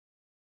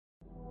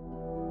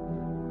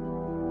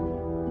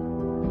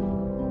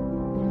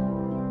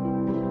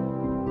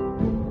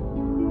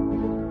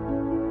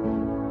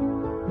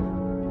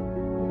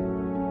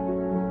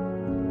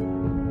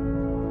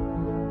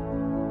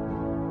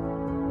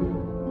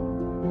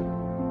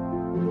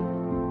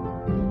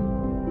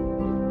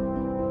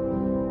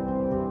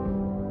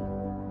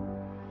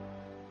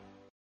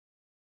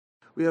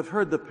We have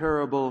heard the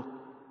parable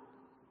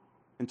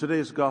in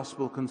today's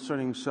gospel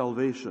concerning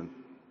salvation,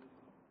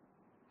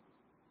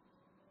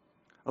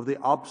 of the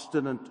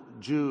obstinate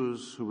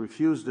Jews who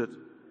refused it,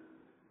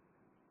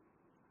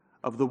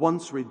 of the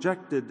once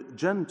rejected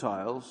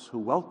Gentiles who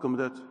welcomed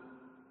it,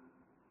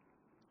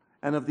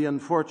 and of the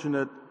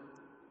unfortunate,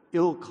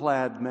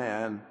 ill-clad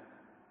man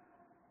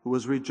who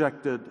was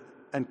rejected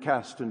and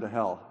cast into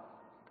hell.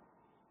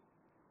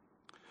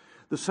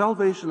 The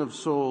salvation of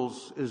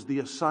souls is the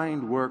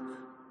assigned work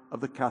of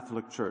the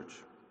Catholic Church.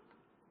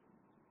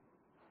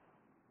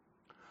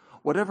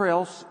 Whatever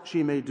else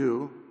she may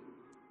do,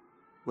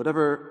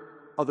 whatever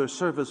other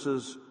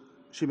services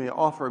she may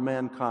offer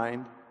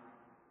mankind,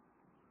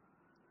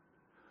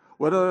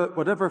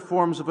 whatever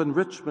forms of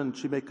enrichment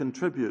she may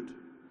contribute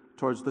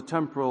towards the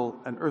temporal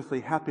and earthly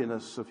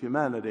happiness of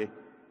humanity,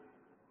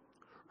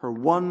 her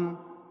one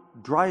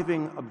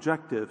driving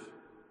objective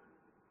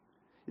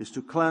is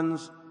to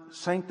cleanse,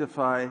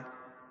 sanctify,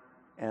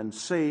 and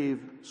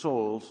save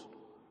souls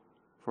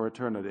for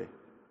eternity.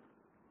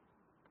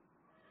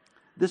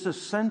 This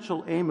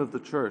essential aim of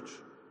the Church,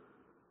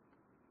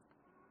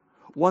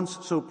 once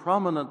so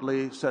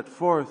prominently set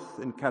forth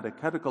in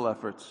catechetical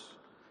efforts,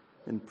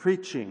 in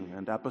preaching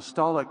and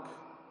apostolic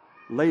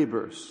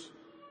labors,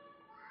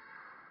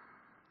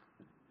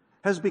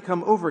 has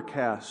become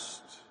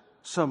overcast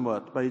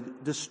somewhat by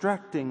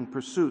distracting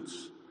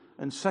pursuits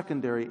and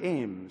secondary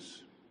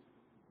aims.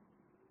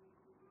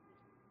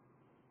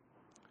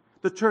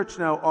 The Church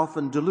now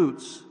often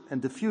dilutes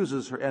and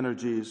diffuses her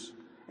energies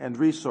and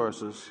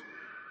resources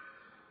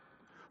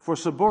for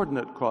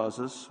subordinate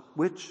causes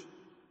which,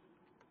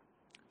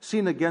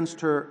 seen against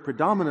her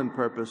predominant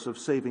purpose of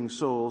saving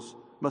souls,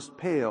 must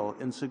pale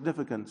in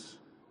significance.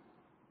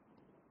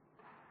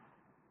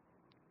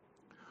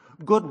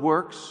 Good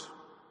works,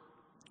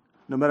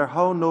 no matter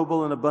how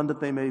noble and abundant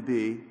they may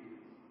be,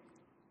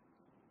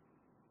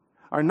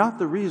 are not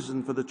the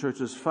reason for the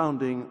Church's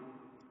founding,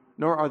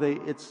 nor are they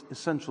its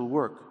essential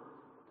work.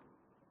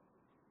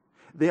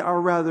 They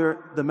are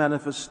rather the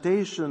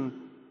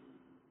manifestation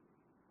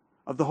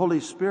of the Holy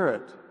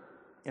Spirit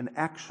in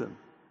action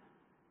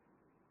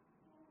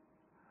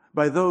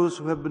by those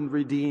who have been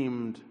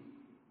redeemed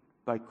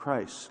by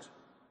Christ.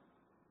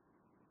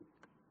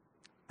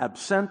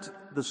 Absent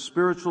the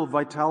spiritual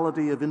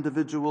vitality of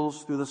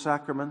individuals through the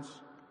sacraments,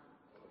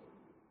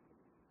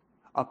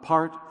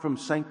 apart from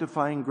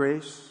sanctifying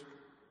grace,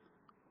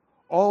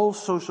 all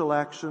social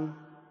action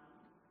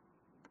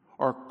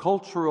or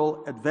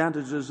cultural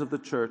advantages of the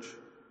Church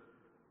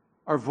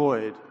are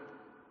void.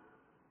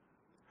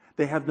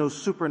 They have no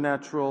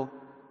supernatural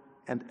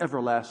and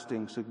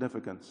everlasting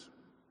significance.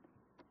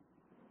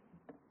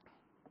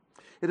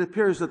 It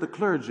appears that the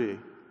clergy,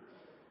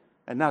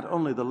 and not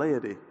only the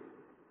laity,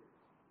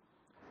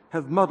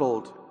 have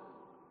muddled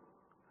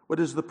what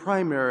is the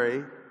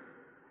primary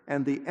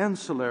and the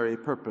ancillary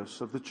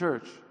purpose of the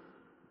Church.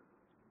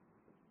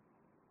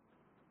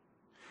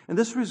 And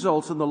this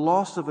results in the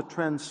loss of a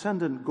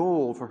transcendent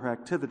goal for her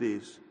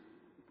activities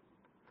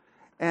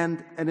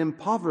and an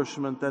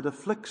impoverishment that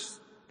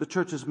afflicts the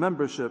Church's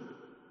membership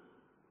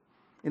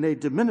in a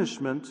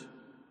diminishment,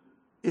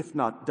 if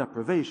not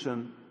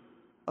deprivation,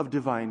 of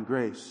divine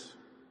grace.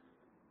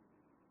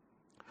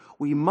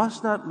 We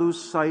must not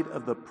lose sight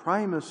of the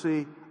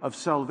primacy of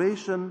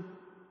salvation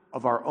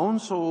of our own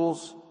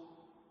souls,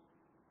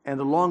 and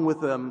along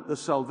with them, the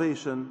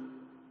salvation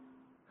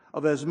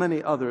of as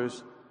many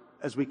others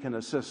as we can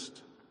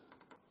assist.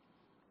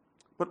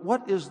 But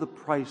what is the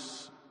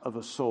price of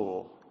a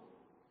soul?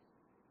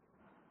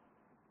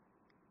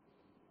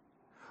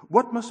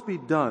 What must be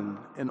done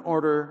in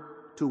order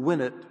to win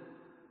it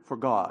for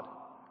God?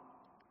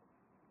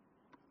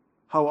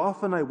 How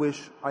often I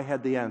wish I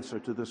had the answer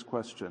to this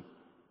question.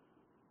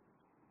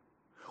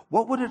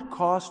 What would it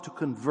cost to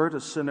convert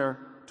a sinner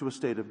to a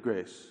state of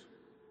grace?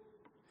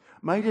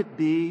 Might it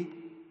be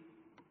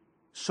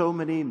so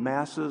many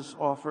masses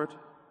offered,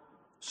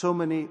 so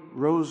many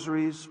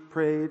rosaries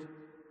prayed,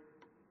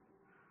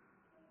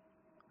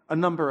 a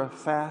number of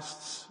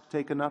fasts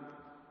taken up,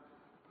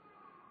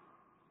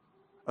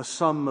 a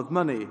sum of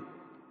money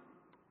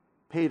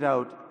paid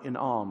out in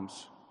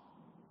alms?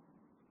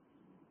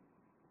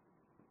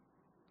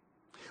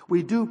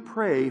 We do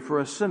pray for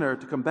a sinner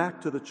to come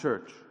back to the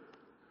Church,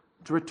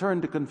 to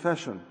return to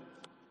confession,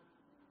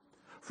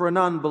 for a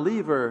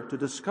non-believer to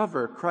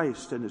discover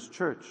Christ and His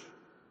Church.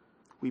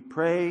 We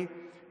pray,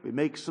 we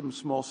make some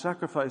small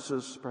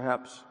sacrifices,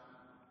 perhaps.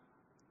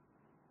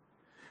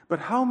 But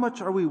how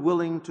much are we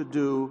willing to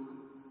do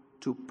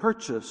to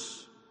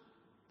purchase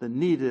the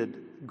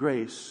needed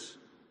grace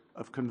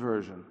of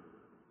conversion?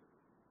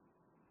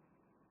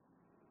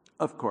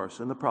 Of course,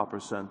 in the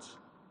proper sense.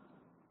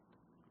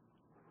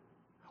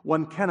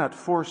 One cannot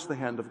force the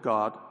hand of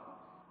God,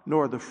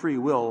 nor the free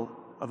will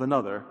of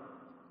another,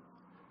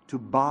 to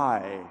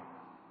buy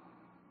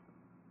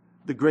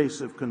the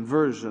grace of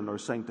conversion or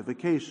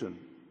sanctification,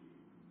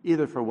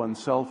 either for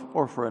oneself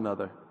or for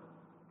another.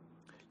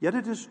 Yet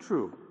it is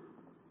true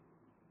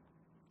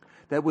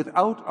that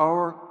without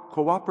our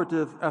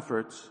cooperative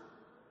efforts,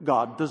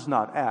 God does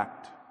not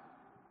act.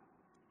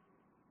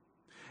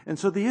 And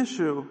so the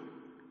issue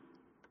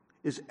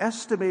is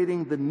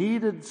estimating the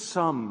needed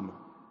sum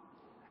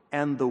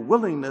and the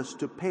willingness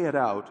to pay it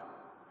out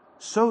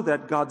so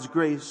that God's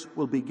grace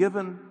will be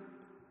given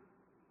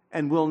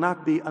and will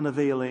not be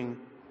unavailing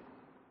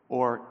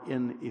or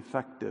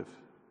ineffective.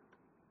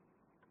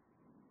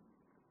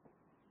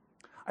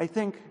 I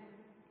think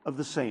of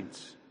the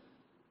saints.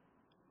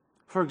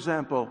 For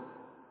example,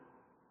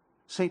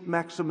 St.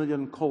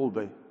 Maximilian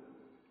Kolbe,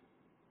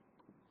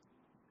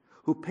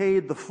 who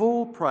paid the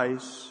full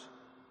price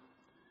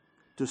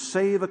to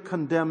save a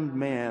condemned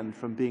man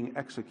from being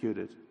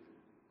executed.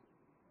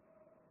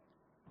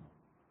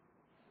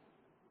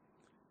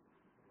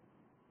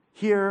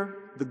 Here,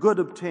 the good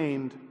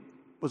obtained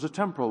was a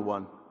temporal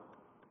one,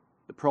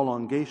 the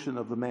prolongation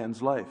of the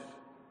man's life,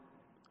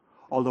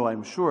 although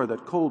I'm sure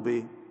that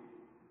Kolbe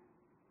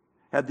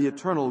had the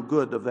eternal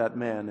good of that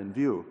man in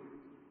view.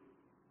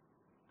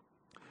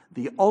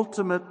 The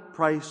ultimate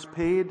price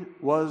paid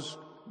was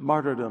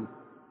martyrdom,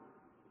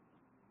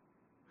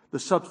 the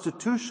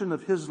substitution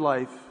of his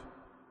life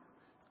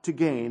to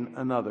gain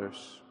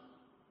another's.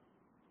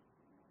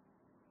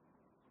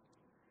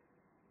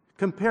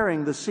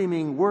 Comparing the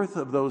seeming worth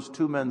of those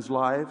two men's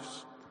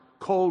lives,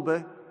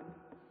 Kolbe,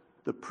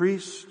 the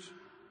priest,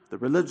 the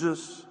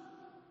religious,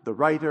 the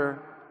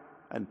writer,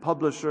 and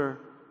publisher,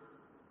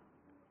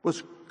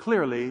 was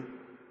clearly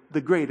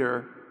the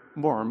greater,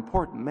 more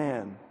important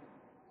man.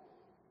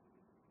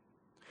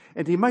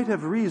 And he might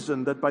have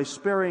reasoned that by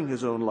sparing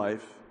his own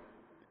life,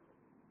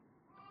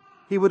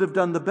 he would have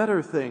done the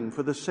better thing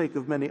for the sake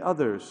of many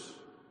others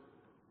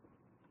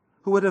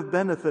who would have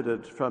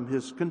benefited from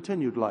his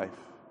continued life.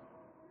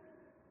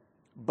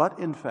 But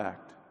in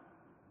fact,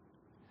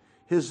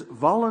 his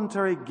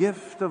voluntary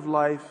gift of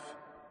life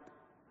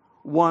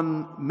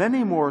won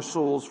many more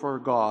souls for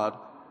God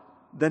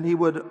than he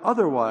would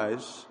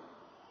otherwise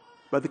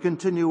by the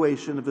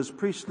continuation of his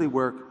priestly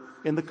work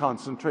in the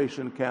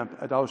concentration camp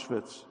at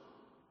Auschwitz.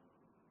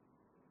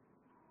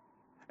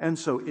 And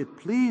so it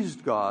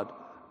pleased God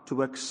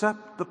to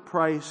accept the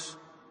price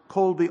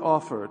Kolbe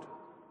offered,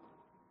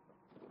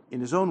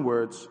 in his own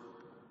words,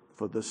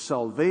 for the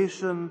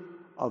salvation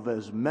of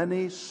as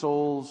many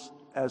souls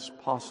as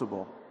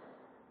possible.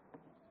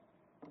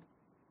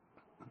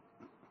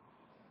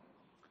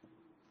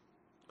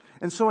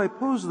 And so I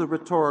pose the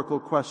rhetorical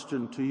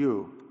question to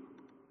you: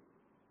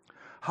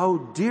 how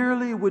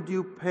dearly would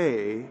you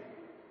pay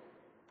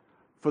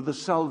for the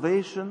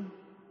salvation,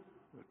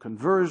 the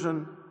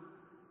conversion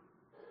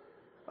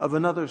of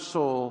another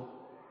soul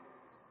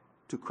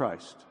to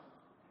Christ?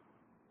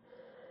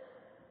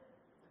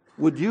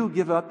 Would you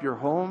give up your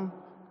home,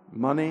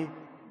 money,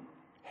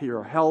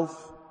 your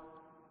health,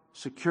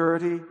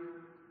 security,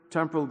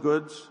 temporal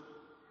goods,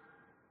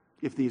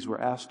 if these were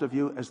asked of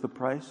you as the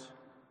price?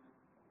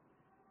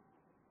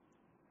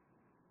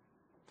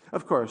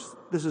 Of course,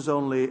 this is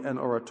only an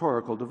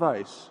oratorical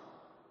device.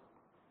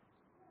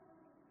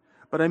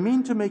 But I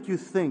mean to make you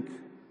think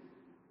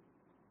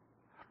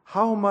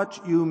how much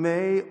you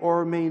may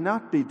or may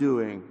not be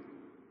doing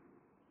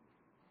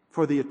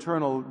for the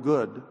eternal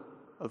good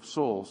of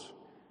souls.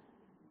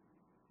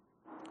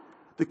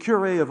 The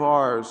curé of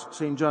Ars,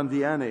 St. John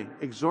Vianney,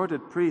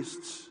 exhorted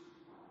priests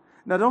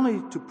not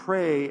only to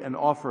pray and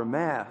offer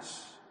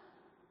Mass,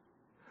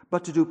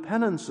 but to do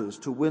penances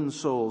to win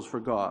souls for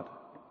God.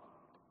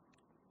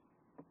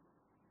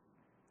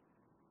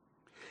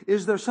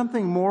 Is there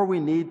something more we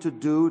need to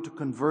do to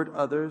convert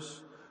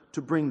others,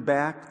 to bring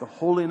back the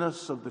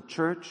holiness of the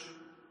Church,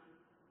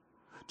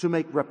 to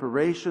make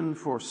reparation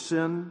for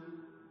sin,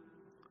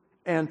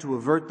 and to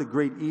avert the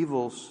great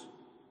evils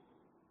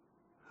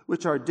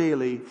which are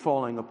daily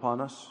falling upon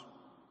us?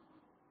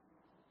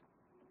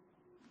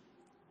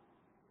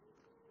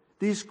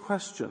 These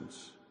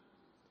questions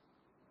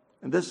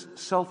and this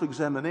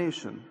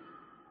self-examination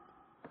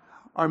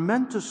are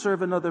meant to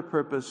serve another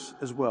purpose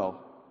as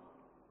well: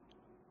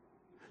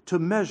 to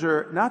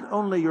measure not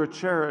only your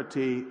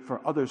charity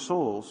for other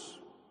souls,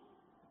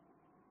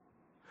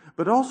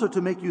 but also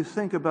to make you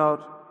think about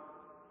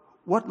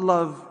what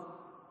love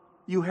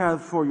you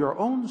have for your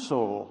own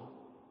soul.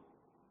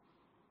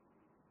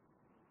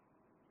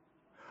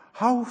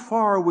 How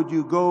far would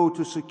you go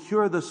to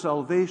secure the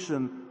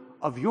salvation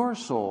of your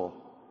soul?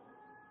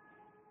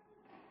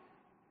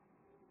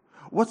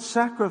 What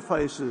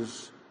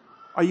sacrifices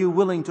are you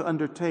willing to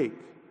undertake?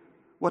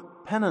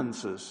 What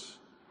penances,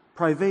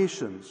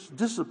 privations,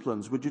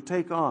 disciplines would you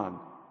take on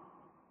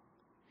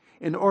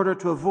in order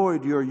to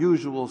avoid your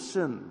usual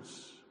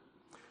sins,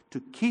 to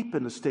keep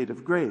in a state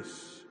of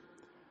grace,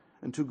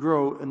 and to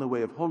grow in the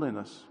way of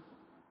holiness?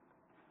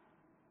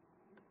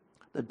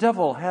 The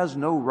devil has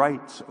no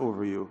rights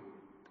over you,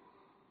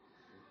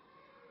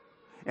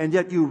 and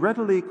yet you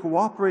readily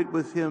cooperate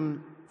with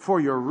him for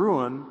your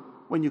ruin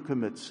when you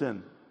commit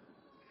sin.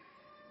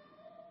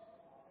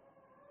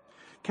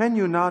 Can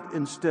you not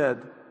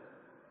instead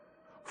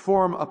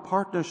form a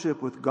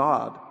partnership with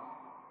God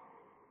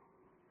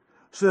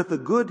so that the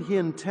good he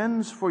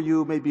intends for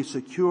you may be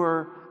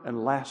secure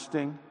and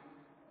lasting,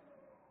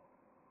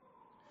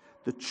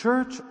 The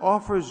Church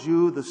offers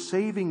you the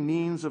saving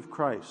means of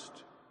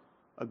Christ,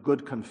 a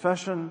good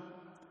confession,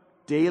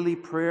 daily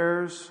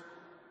prayers,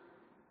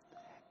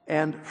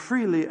 and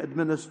freely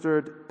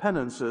administered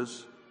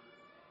penances,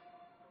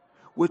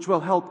 which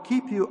will help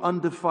keep you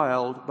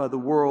undefiled by the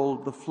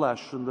world, the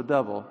flesh, and the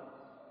devil.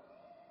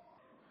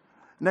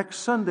 Next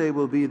Sunday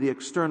will be the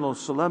external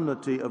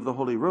solemnity of the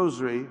Holy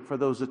Rosary for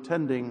those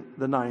attending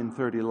the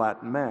 9:30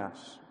 Latin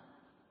Mass.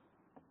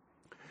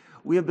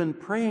 We have been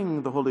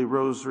praying the Holy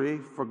Rosary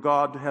for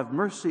God to have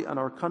mercy on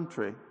our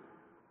country,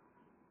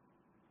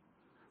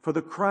 for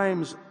the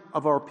crimes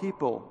of our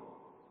people,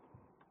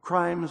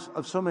 crimes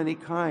of so many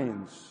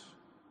kinds,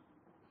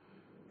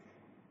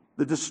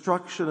 the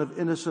destruction of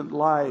innocent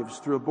lives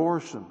through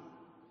abortion,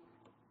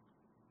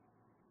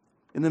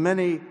 in the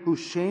many who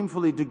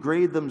shamefully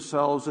degrade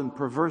themselves in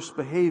perverse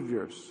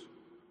behaviors,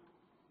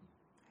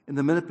 in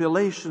the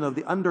manipulation of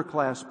the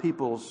underclass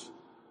peoples,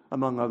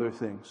 among other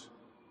things.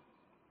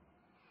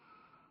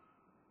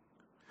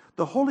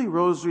 The Holy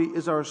Rosary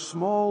is our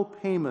small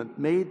payment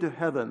made to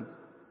heaven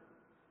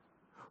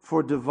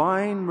for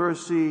divine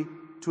mercy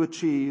to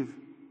achieve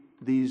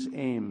these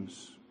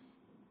aims.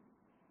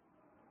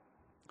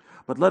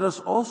 But let us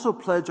also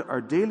pledge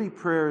our daily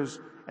prayers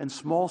and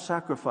small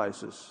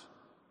sacrifices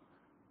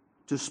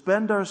to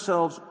spend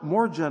ourselves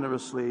more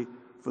generously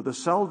for the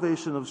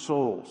salvation of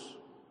souls,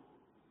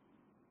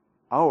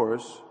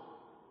 ours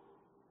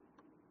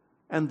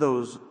and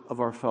those of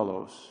our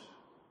fellows.